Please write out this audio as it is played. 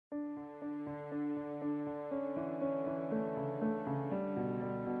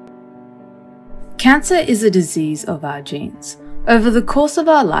Cancer is a disease of our genes. Over the course of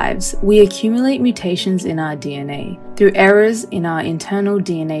our lives, we accumulate mutations in our DNA through errors in our internal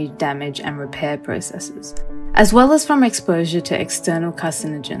DNA damage and repair processes, as well as from exposure to external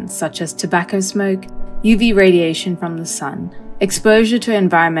carcinogens such as tobacco smoke, UV radiation from the sun, exposure to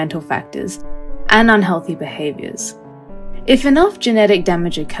environmental factors, and unhealthy behaviors. If enough genetic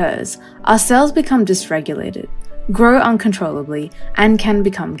damage occurs, our cells become dysregulated, grow uncontrollably, and can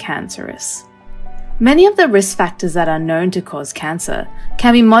become cancerous. Many of the risk factors that are known to cause cancer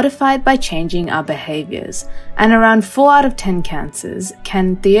can be modified by changing our behaviors, and around 4 out of 10 cancers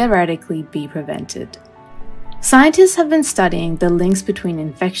can theoretically be prevented. Scientists have been studying the links between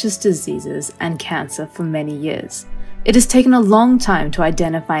infectious diseases and cancer for many years. It has taken a long time to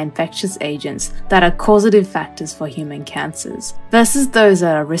identify infectious agents that are causative factors for human cancers versus those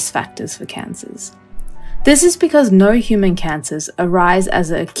that are risk factors for cancers. This is because no human cancers arise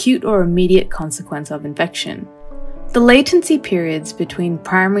as an acute or immediate consequence of infection. The latency periods between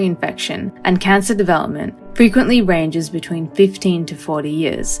primary infection and cancer development frequently ranges between 15 to 40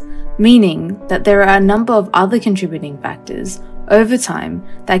 years, meaning that there are a number of other contributing factors over time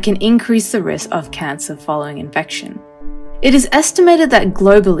that can increase the risk of cancer following infection. It is estimated that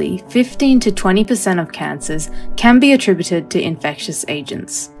globally, 15 to 20% of cancers can be attributed to infectious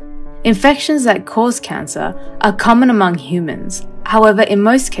agents. Infections that cause cancer are common among humans. However, in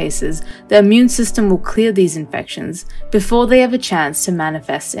most cases, the immune system will clear these infections before they have a chance to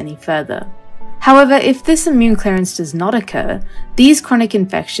manifest any further. However, if this immune clearance does not occur, these chronic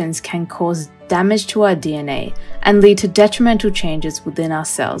infections can cause damage to our DNA and lead to detrimental changes within our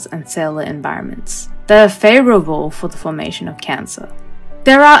cells and cellular environments that are favorable for the formation of cancer.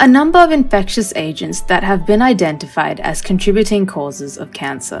 There are a number of infectious agents that have been identified as contributing causes of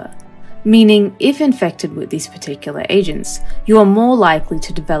cancer, meaning if infected with these particular agents, you are more likely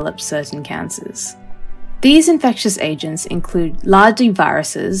to develop certain cancers. These infectious agents include largely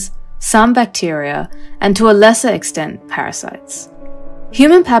viruses, some bacteria, and to a lesser extent, parasites.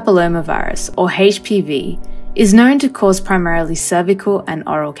 Human papillomavirus, or HPV, is known to cause primarily cervical and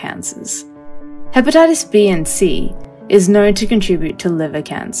oral cancers. Hepatitis B and C is known to contribute to liver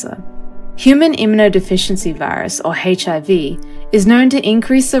cancer. Human immunodeficiency virus, or HIV, is known to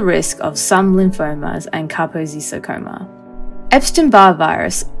increase the risk of some lymphomas and Kaposi-sarcoma. Epstein-Barr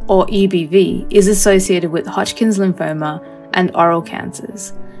virus, or EBV, is associated with Hodgkin's lymphoma and oral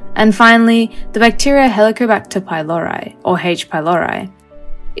cancers. And finally, the bacteria Helicobacter pylori, or H. pylori,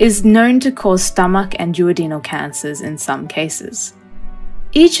 is known to cause stomach and duodenal cancers in some cases.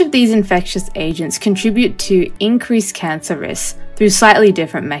 Each of these infectious agents contribute to increased cancer risks through slightly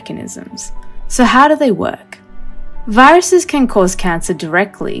different mechanisms. So how do they work? Viruses can cause cancer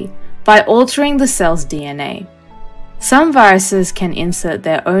directly by altering the cell's DNA. Some viruses can insert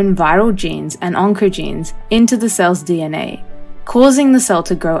their own viral genes and oncogenes into the cell's DNA, causing the cell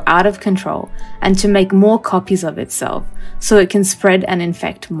to grow out of control and to make more copies of itself so it can spread and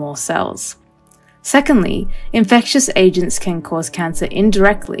infect more cells. Secondly, infectious agents can cause cancer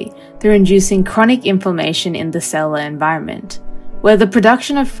indirectly through inducing chronic inflammation in the cellular environment, where the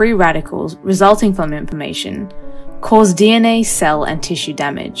production of free radicals resulting from inflammation cause DNA, cell, and tissue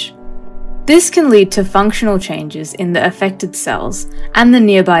damage. This can lead to functional changes in the affected cells and the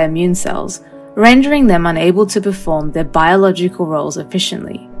nearby immune cells, rendering them unable to perform their biological roles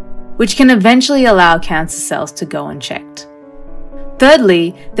efficiently, which can eventually allow cancer cells to go unchecked.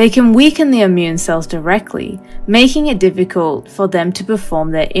 Thirdly, they can weaken the immune cells directly, making it difficult for them to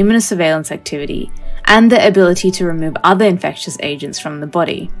perform their immunosurveillance activity and their ability to remove other infectious agents from the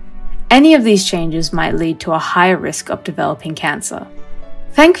body. Any of these changes might lead to a higher risk of developing cancer.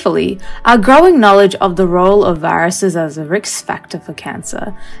 Thankfully, our growing knowledge of the role of viruses as a risk factor for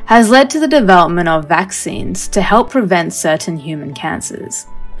cancer has led to the development of vaccines to help prevent certain human cancers.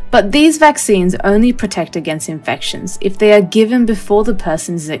 But these vaccines only protect against infections if they are given before the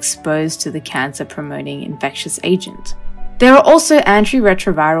person is exposed to the cancer-promoting infectious agent. There are also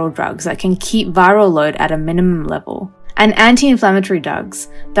antiretroviral drugs that can keep viral load at a minimum level, and anti-inflammatory drugs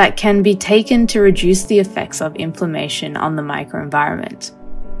that can be taken to reduce the effects of inflammation on the microenvironment.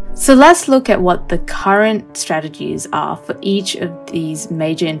 So let's look at what the current strategies are for each of these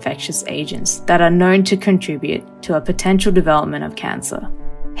major infectious agents that are known to contribute to a potential development of cancer.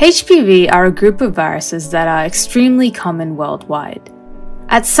 HPV are a group of viruses that are extremely common worldwide.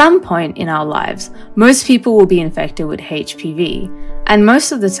 At some point in our lives, most people will be infected with HPV, and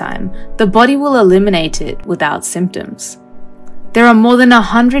most of the time, the body will eliminate it without symptoms. There are more than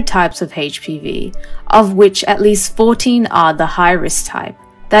 100 types of HPV, of which at least 14 are the high-risk type,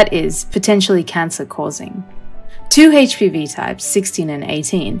 that is, potentially cancer-causing. Two HPV types, 16 and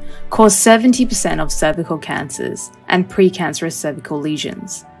 18, cause 70% of cervical cancers and precancerous cervical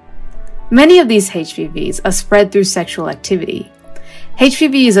lesions. Many of these HPVs are spread through sexual activity.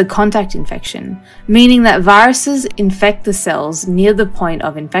 HPV is a contact infection, meaning that viruses infect the cells near the point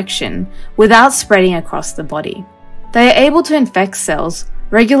of infection without spreading across the body. They are able to infect cells,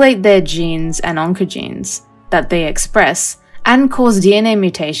 regulate their genes and oncogenes that they express, and cause DNA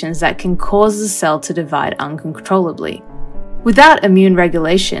mutations that can cause the cell to divide uncontrollably. Without immune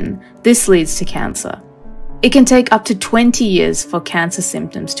regulation, this leads to cancer. It can take up to 20 years for cancer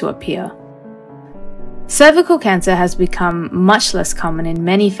symptoms to appear. Cervical cancer has become much less common in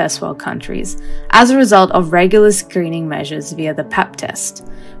many first world countries as a result of regular screening measures via the Pap test,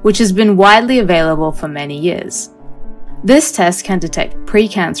 which has been widely available for many years. This test can detect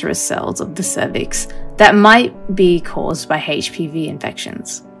precancerous cells of the cervix that might be caused by HPV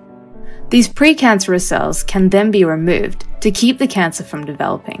infections. These precancerous cells can then be removed to keep the cancer from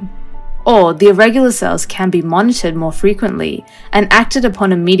developing. Or the irregular cells can be monitored more frequently and acted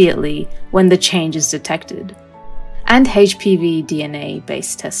upon immediately when the change is detected. And HPV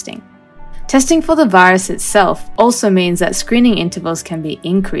DNA-based testing. Testing for the virus itself also means that screening intervals can be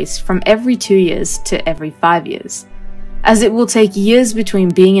increased from every 2 years to every 5 years, as it will take years between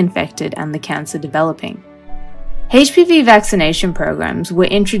being infected and the cancer developing. HPV vaccination programs were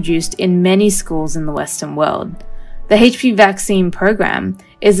introduced in many schools in the Western world. The HPV vaccine program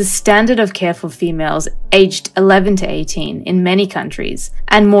is a standard of care for females aged 11 to 18 in many countries,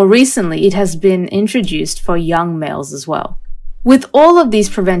 and more recently it has been introduced for young males as well. With all of these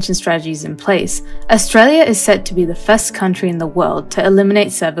prevention strategies in place, Australia is set to be the first country in the world to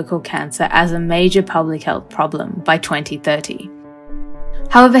eliminate cervical cancer as a major public health problem by 2030.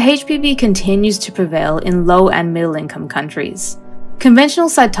 However, HPV continues to prevail in low and middle income countries. Conventional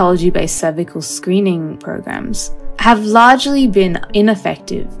cytology-based cervical screening programs have largely been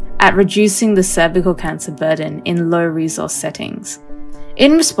ineffective at reducing the cervical cancer burden in low-resource settings.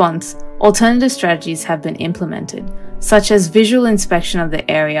 In response, alternative strategies have been implemented, such as visual inspection of the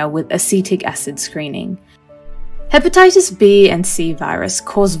area with acetic acid screening. Hepatitis B and C virus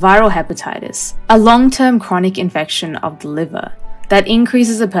cause viral hepatitis, a long-term chronic infection of the liver that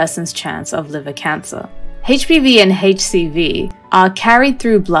increases a person's chance of liver cancer. HPV and HCV are carried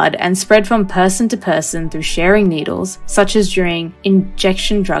through blood and spread from person to person through sharing needles, such as during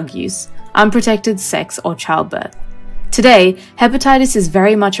injection drug use, unprotected sex, or childbirth. Today, hepatitis is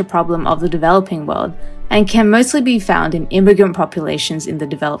very much a problem of the developing world and can mostly be found in immigrant populations in the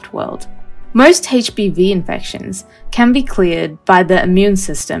developed world. Most HPV infections can be cleared by the immune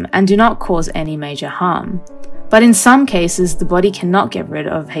system and do not cause any major harm. But in some cases, the body cannot get rid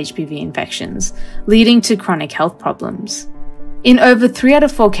of HPV infections, leading to chronic health problems. In over 3 out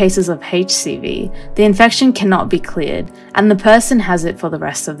of 4 cases of HCV, the infection cannot be cleared and the person has it for the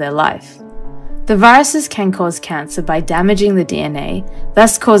rest of their life. The viruses can cause cancer by damaging the DNA,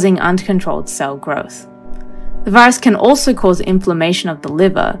 thus causing uncontrolled cell growth. The virus can also cause inflammation of the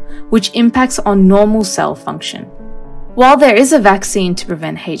liver, which impacts on normal cell function. While there is a vaccine to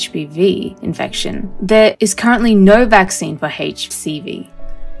prevent HPV infection, there is currently no vaccine for HCV.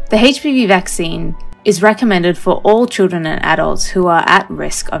 The HPV vaccine is recommended for all children and adults who are at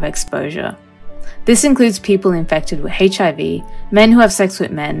risk of exposure. This includes people infected with HIV, men who have sex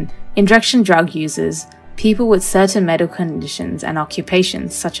with men, injection drug users, people with certain medical conditions and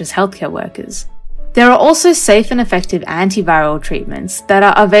occupations such as healthcare workers. There are also safe and effective antiviral treatments that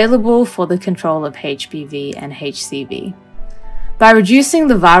are available for the control of HPV and HCV. By reducing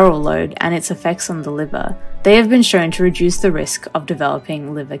the viral load and its effects on the liver, they have been shown to reduce the risk of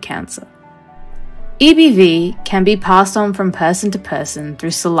developing liver cancer. EBV can be passed on from person to person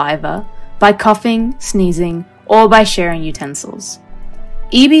through saliva, by coughing, sneezing, or by sharing utensils.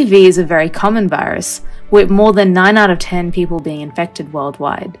 EBV is a very common virus, with more than 9 out of 10 people being infected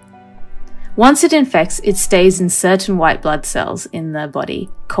worldwide. Once it infects, it stays in certain white blood cells in the body,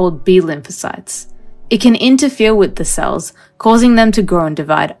 called B lymphocytes. It can interfere with the cells, causing them to grow and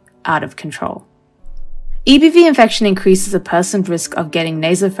divide out of control. EBV infection increases a person's risk of getting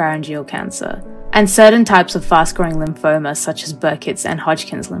nasopharyngeal cancer, and certain types of fast-growing lymphoma such as Burkitt's and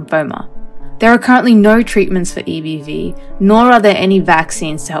Hodgkin's lymphoma. There are currently no treatments for EBV, nor are there any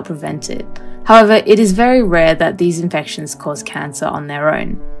vaccines to help prevent it. However, it is very rare that these infections cause cancer on their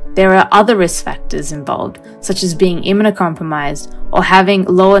own. There are other risk factors involved, such as being immunocompromised or having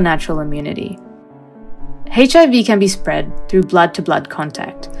lower natural immunity. HIV can be spread through blood-to-blood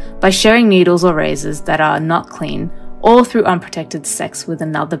contact, by sharing needles or razors that are not clean, or through unprotected sex with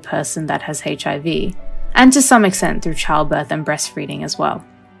another person that has HIV, and to some extent through childbirth and breastfeeding as well.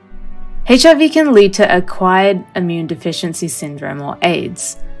 HIV can lead to acquired immune deficiency syndrome, or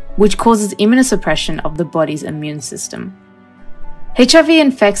AIDS, which causes immunosuppression of the body's immune system. HIV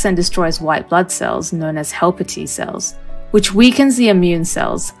infects and destroys white blood cells, known as helper T cells, which weakens the immune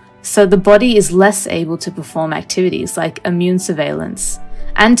cells, so the body is less able to perform activities like immune surveillance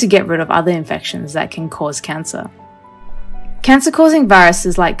and to get rid of other infections that can cause cancer. Cancer-causing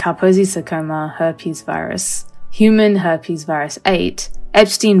viruses like Kaposi sarcoma herpes virus, human herpes virus 8,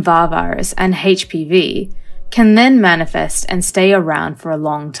 Epstein-Barr virus, and HPV can then manifest and stay around for a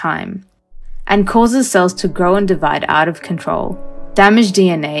long time, and causes cells to grow and divide out of control, damage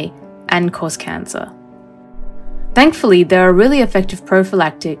DNA, and cause cancer. Thankfully, there are really effective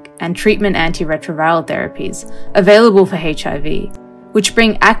prophylactic and treatment antiretroviral therapies available for HIV, which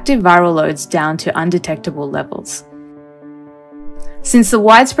bring active viral loads down to undetectable levels. Since the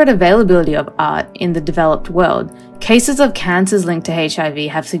widespread availability of ART in the developed world, cases of cancers linked to HIV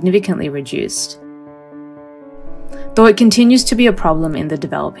have significantly reduced, though it continues to be a problem in the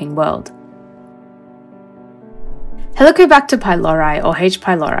developing world. Helicobacter pylori, or H.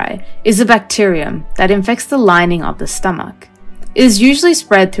 pylori, is a bacterium that infects the lining of the stomach. It is usually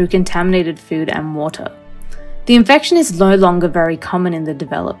spread through contaminated food and water. The infection is no longer very common in the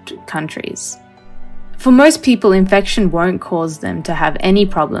developed countries. For most people, infection won't cause them to have any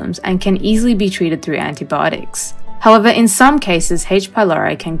problems and can easily be treated through antibiotics. However, in some cases, H.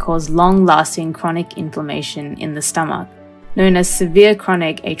 pylori can cause long-lasting chronic inflammation in the stomach, known as severe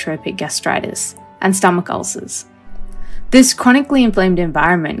chronic atrophic gastritis, and stomach ulcers. This chronically inflamed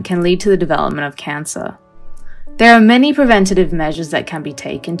environment can lead to the development of cancer. There are many preventative measures that can be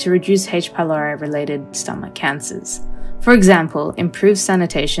taken to reduce H. pylori-related stomach cancers. For example, improved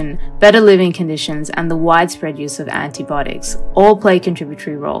sanitation, better living conditions, and the widespread use of antibiotics all play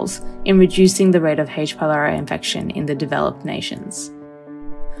contributory roles in reducing the rate of H. pylori infection in the developed nations.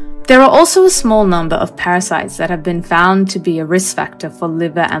 There are also a small number of parasites that have been found to be a risk factor for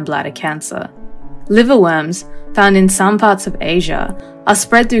liver and bladder cancer. Liverworms, found in some parts of Asia, are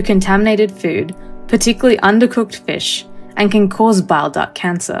spread through contaminated food, particularly undercooked fish, and can cause bile duct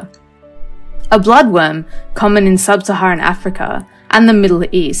cancer. A bloodworm, common in sub-Saharan Africa and the Middle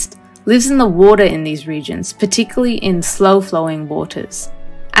East, lives in the water in these regions, particularly in slow-flowing waters,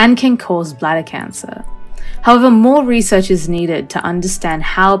 and can cause bladder cancer. However, more research is needed to understand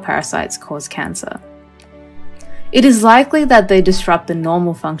how parasites cause cancer. It is likely that they disrupt the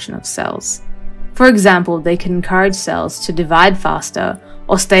normal function of cells. For example, they can encourage cells to divide faster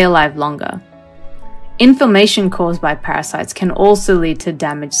or stay alive longer. Inflammation caused by parasites can also lead to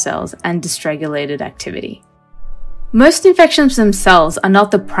damaged cells and dysregulated activity. Most infections themselves are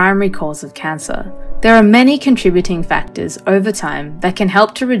not the primary cause of cancer. There are many contributing factors over time that can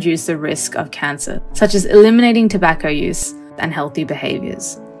help to reduce the risk of cancer, such as eliminating tobacco use and healthy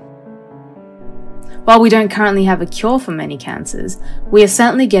behaviors. While we don't currently have a cure for many cancers, we are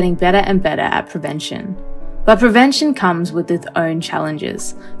certainly getting better and better at prevention. But prevention comes with its own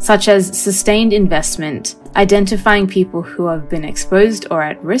challenges, such as sustained investment, identifying people who have been exposed or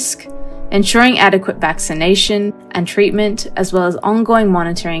at risk, ensuring adequate vaccination and treatment, as well as ongoing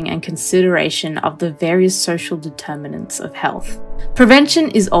monitoring and consideration of the various social determinants of health.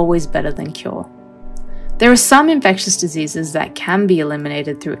 Prevention is always better than cure. There are some infectious diseases that can be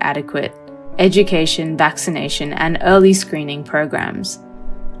eliminated through adequate education, vaccination, and early screening programs.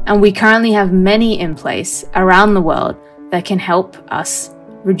 And we currently have many in place around the world that can help us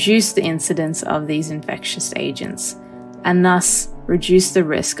reduce the incidence of these infectious agents and thus reduce the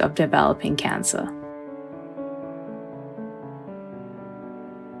risk of developing cancer.